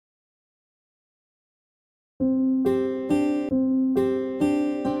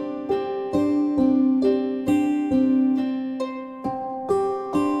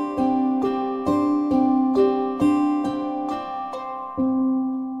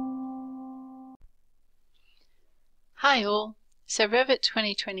Hi all, so Revit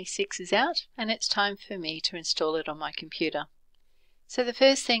 2026 is out and it's time for me to install it on my computer. So the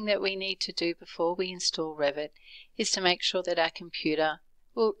first thing that we need to do before we install Revit is to make sure that our computer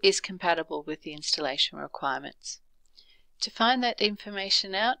is compatible with the installation requirements. To find that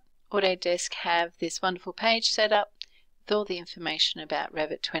information out, Autodesk have this wonderful page set up with all the information about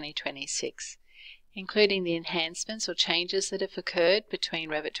Revit 2026, including the enhancements or changes that have occurred between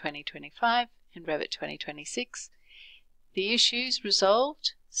Revit 2025 and Revit 2026. The issues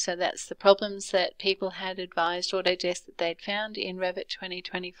resolved, so that's the problems that people had advised Autodesk that they'd found in Revit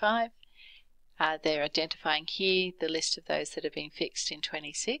 2025. They're identifying here the list of those that have been fixed in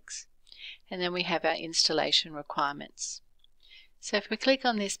 26. And then we have our installation requirements. So if we click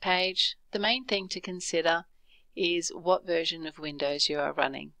on this page, the main thing to consider is what version of Windows you are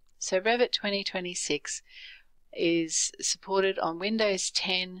running. So Revit 2026 is supported on Windows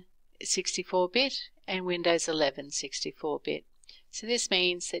 10 64-bit and Windows 11 64-bit. So this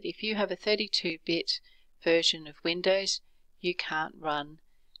means that if you have a 32-bit version of Windows, you can't run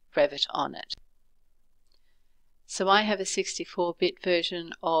Revit on it. So I have a 64-bit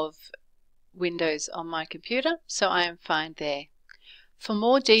version of Windows on my computer, so I am fine there. For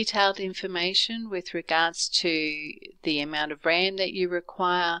more detailed information with regards to the amount of RAM that you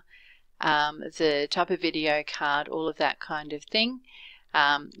require, the type of video card, all of that kind of thing,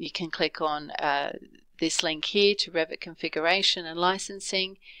 you can click on this link here to Revit configuration and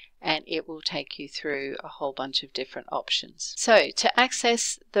licensing, and it will take you through a whole bunch of different options. So to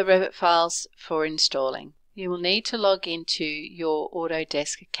access the Revit files for installing, you will need to log into your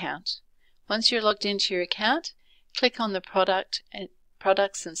Autodesk account. Once you're logged into your account, click on the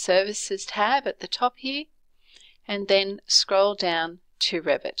Products and Services tab at the top here, and then scroll down to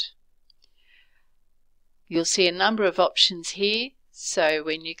Revit. You'll see a number of options here. So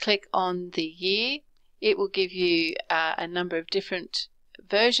when you click on the year, it will give you a number of different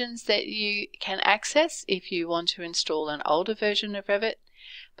versions that you can access if you want to install an older version of Revit.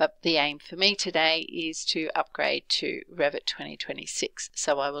 But the aim for me today is to upgrade to Revit 2026,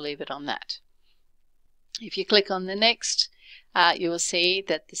 so I will leave it on that. If you click on the next, you will see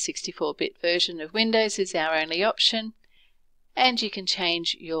that the 64-bit version of Windows is our only option, and you can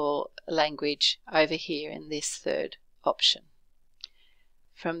change your language over here in this third option.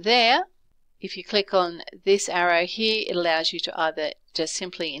 From there, if you click on this arrow here, it allows you to either just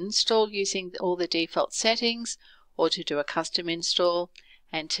simply install using all the default settings or to do a custom install.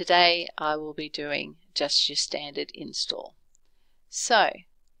 And today I will be doing just your standard install. So,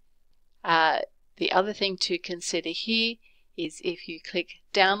 the other thing to consider here is if you click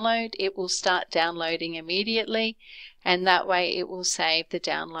download, it will start downloading immediately, and that way it will save the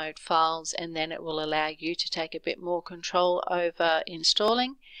download files, and then it will allow you to take a bit more control over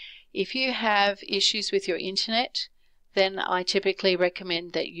installing. If you have issues with your internet, then I typically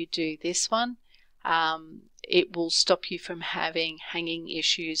recommend that you do this one. It will stop you from having hanging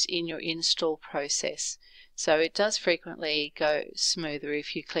issues in your install process. So it does frequently go smoother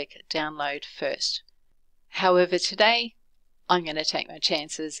if you click download first. However, today I'm going to take my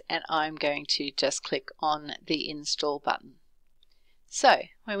chances and I'm going to just click on the install button. So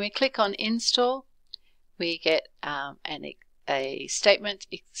when we click on install, we get a statement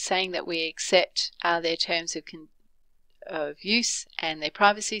saying that we accept their terms of use and their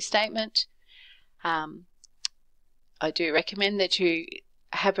privacy statement. I do recommend that you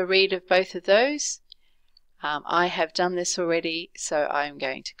have a read of both of those. I have done this already, so I'm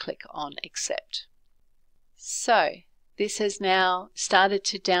going to click on accept. So this has now started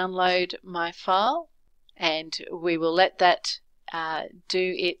to download my file, and we will let that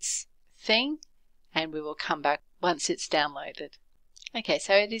do its thing, and we will come back once it's downloaded. Okay,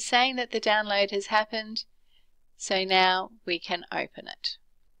 so it is saying that the download has happened, so now we can open it.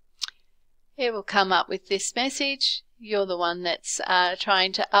 It will come up with this message. You're the one that's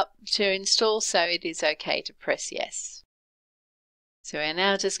trying to install, so it is okay to press yes. So we're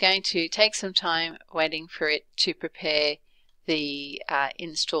now just going to take some time waiting for it to prepare the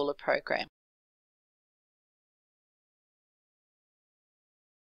installer program.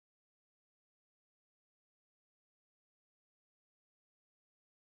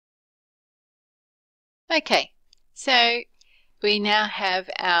 Okay, so we now have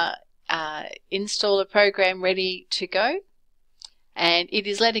our installer program ready to go, and it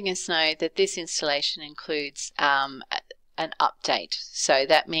is letting us know that this installation includes an update. So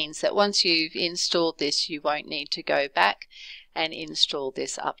that means that once you've installed this, you won't need to go back and install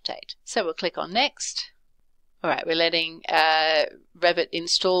this update. So we'll click on next. Alright, we're letting Revit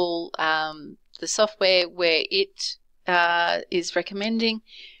install the software where it is recommending.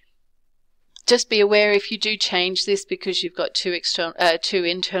 Just be aware if you do change this because you've got two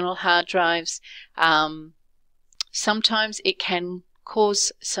internal hard drives, sometimes it can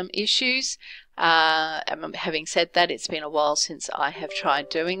cause some issues. Having said that, it's been a while since I have tried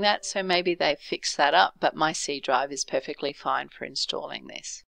doing that, so maybe they've fixed that up, but my C drive is perfectly fine for installing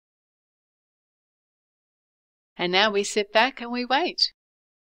this. And now we sit back and we wait.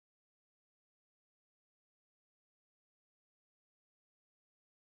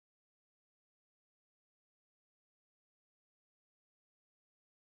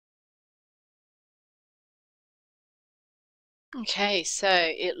 Okay, so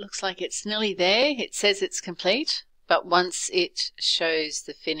it looks like it's nearly there. It says it's complete, but once it shows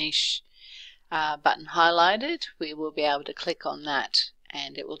the finish button highlighted, we will be able to click on that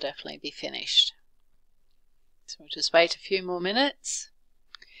and it will definitely be finished. So we'll just wait a few more minutes.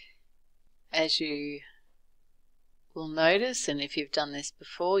 As you will notice, and if you've done this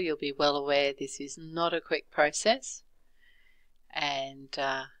before, you'll be well aware this is not a quick process, and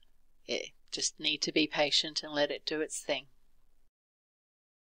just need to be patient and let it do its thing.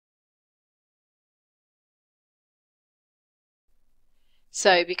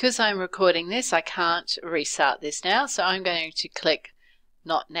 So because I'm recording this, I can't restart this now, so I'm going to click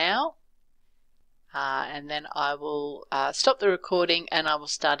Not Now, and then I will stop the recording and I will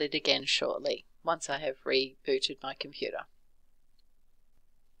start it again shortly once I have rebooted my computer.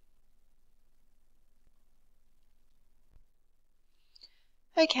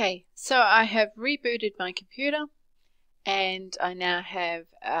 Okay, so I have rebooted my computer and I now have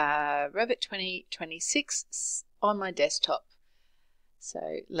Revit 2026 on my desktop.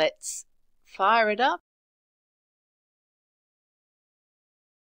 So let's fire it up.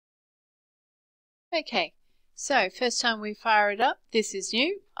 Okay, so first time we fire it up, this is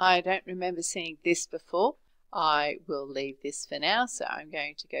new. I don't remember seeing this before. I will leave this for now, so I'm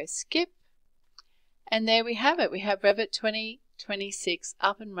going to go skip. And there we have it. We have Revit 2026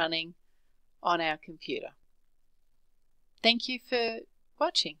 up and running on our computer. Thank you for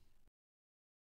watching.